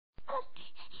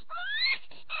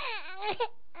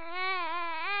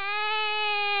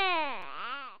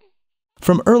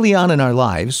From early on in our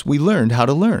lives, we learned how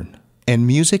to learn, and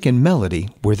music and melody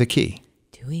were the key.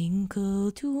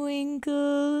 Twinkle,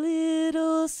 twinkle,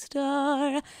 little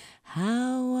star,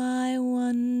 how I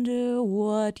wonder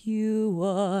what you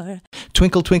are.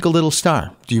 Twinkle, twinkle, little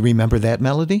star. Do you remember that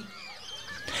melody?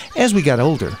 As we got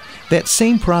older, that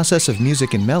same process of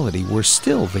music and melody were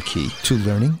still the key to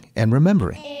learning and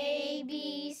remembering. A,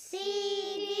 B, C,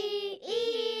 D,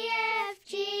 E, F,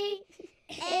 G,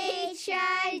 H,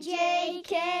 I, J,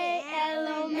 K, L,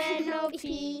 M, N, O,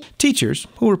 P. Teachers,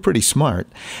 who were pretty smart,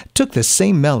 took the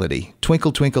same melody,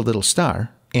 Twinkle, Twinkle, Little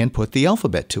Star, and put the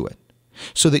alphabet to it,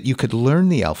 so that you could learn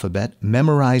the alphabet,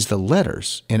 memorize the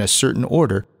letters in a certain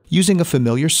order using a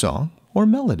familiar song or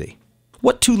melody.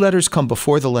 What two letters come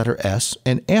before the letter S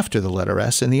and after the letter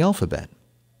S in the alphabet?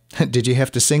 Did you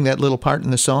have to sing that little part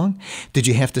in the song? Did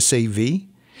you have to say V?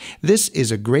 This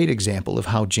is a great example of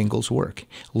how jingles work.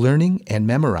 Learning and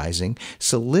memorizing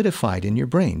solidified in your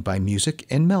brain by music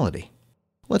and melody.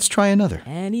 Let's try another.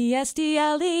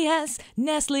 Nestles,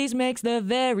 Nestle's makes the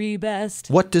very best.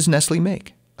 What does Nestle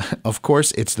make? Of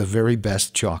course, it's the very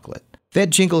best chocolate.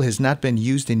 That jingle has not been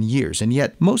used in years, and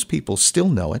yet most people still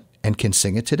know it and can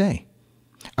sing it today.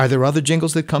 Are there other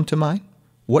jingles that come to mind?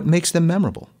 What makes them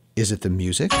memorable? Is it the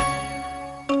music?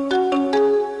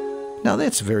 Now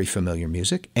that's very familiar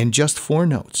music, and just 4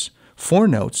 notes. 4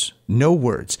 notes, no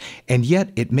words, and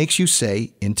yet it makes you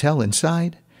say, "Intel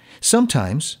inside."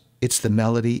 Sometimes it's the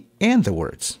melody and the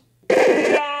words.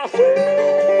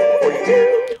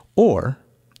 Or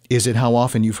is it how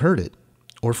often you've heard it,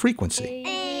 or frequency? A,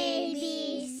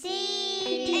 B, C,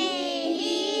 D,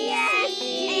 E, F,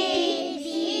 G,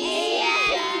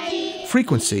 H, I.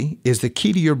 Frequency is the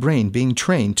key to your brain being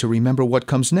trained to remember what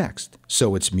comes next.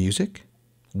 So it's music,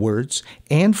 words,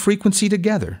 and frequency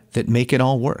together that make it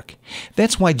all work.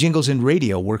 That's why jingles and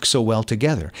radio work so well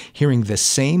together, hearing the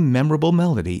same memorable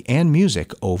melody and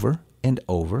music over and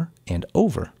over and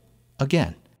over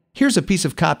again. Here's a piece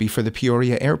of copy for the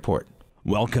Peoria Airport.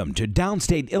 Welcome to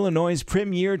Downstate Illinois'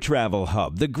 premier travel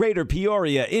hub, the Greater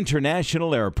Peoria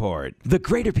International Airport. The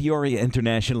Greater Peoria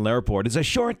International Airport is a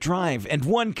short drive and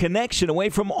 1 connection away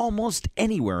from almost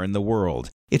anywhere in the world.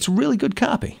 It's really good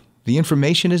copy. The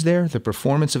information is there, the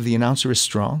performance of the announcer is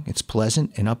strong, it's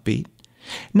pleasant and upbeat.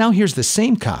 Now here's the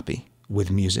same copy with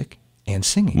music and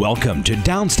singing. Welcome to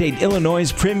Downstate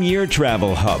Illinois' premier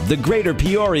travel hub, the Greater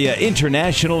Peoria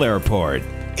International Airport.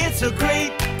 It's a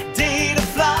great day to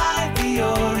fly,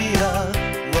 Peoria.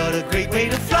 What a great way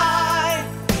to fly,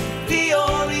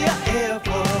 Peoria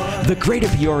Airport. The Greater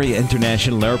Peoria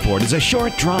International Airport is a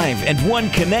short drive and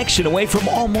 1 connection away from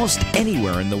almost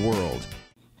anywhere in the world.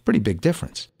 Pretty big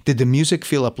difference. Did the music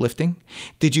feel uplifting?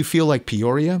 Did you feel like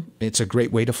Peoria, it's a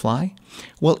great way to fly?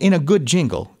 Well, in a good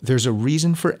jingle, there's a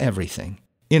reason for everything.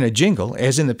 In a jingle,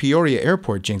 as in the Peoria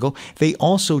Airport jingle, they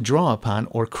also draw upon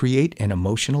or create an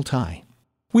emotional tie.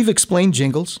 We've explained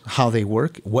jingles, how they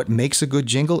work, what makes a good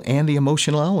jingle, and the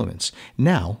emotional elements.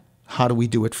 Now, how do we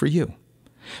do it for you?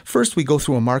 First, we go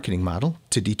through a marketing model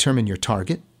to determine your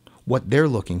target, what they're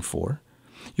looking for,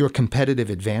 your competitive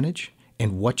advantage,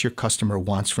 and what your customer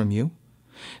wants from you.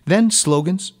 Then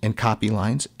slogans and copy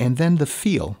lines, and then the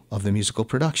feel of the musical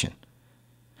production.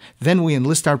 Then we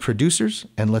enlist our producers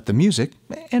and let the music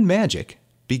and magic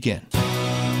begin.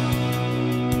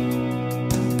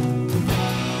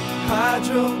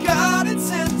 Hydro Garden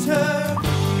Center,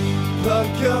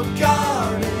 plug your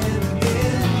garden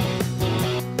in.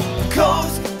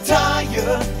 Coast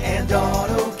Tire and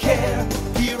Auto Care,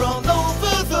 we're all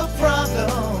over the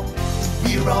problem,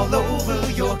 we're all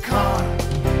over your car.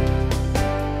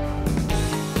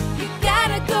 You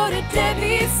gotta go to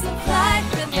Debbie's Supply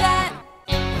for that.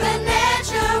 The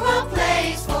natural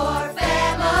place for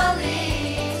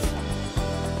families.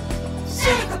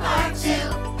 Seneca Park too.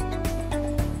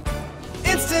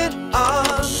 Instant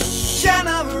on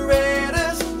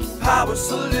generators, power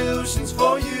solutions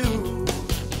for you.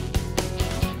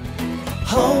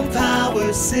 Home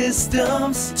power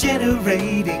systems,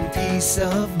 generating peace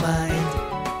of mind.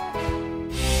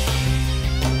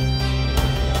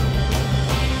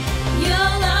 Your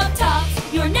love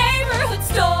tops, your neighborhood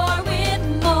store with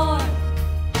more.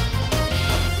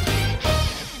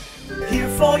 Here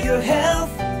for your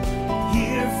health,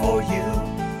 here for you.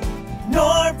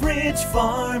 Norbridge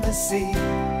Pharmacy.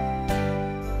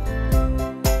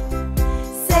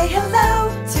 Say hello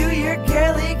to your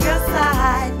girly girl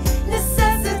side.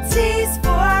 Necessities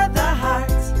for the heart.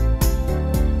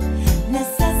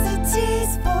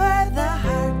 Necessities for the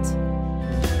heart.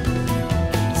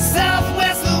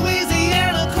 Southwest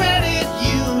Louisiana Credit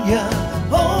Union,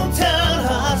 hometown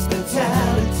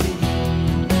hospitality.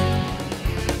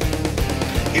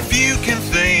 If If you can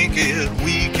think it,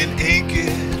 we can ink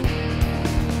it.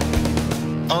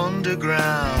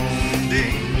 Underground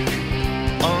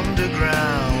ink.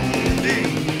 Underground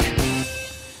ink.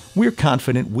 We're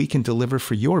confident we can deliver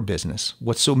for your business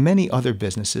what so many other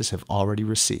businesses have already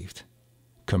received: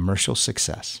 commercial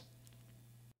success.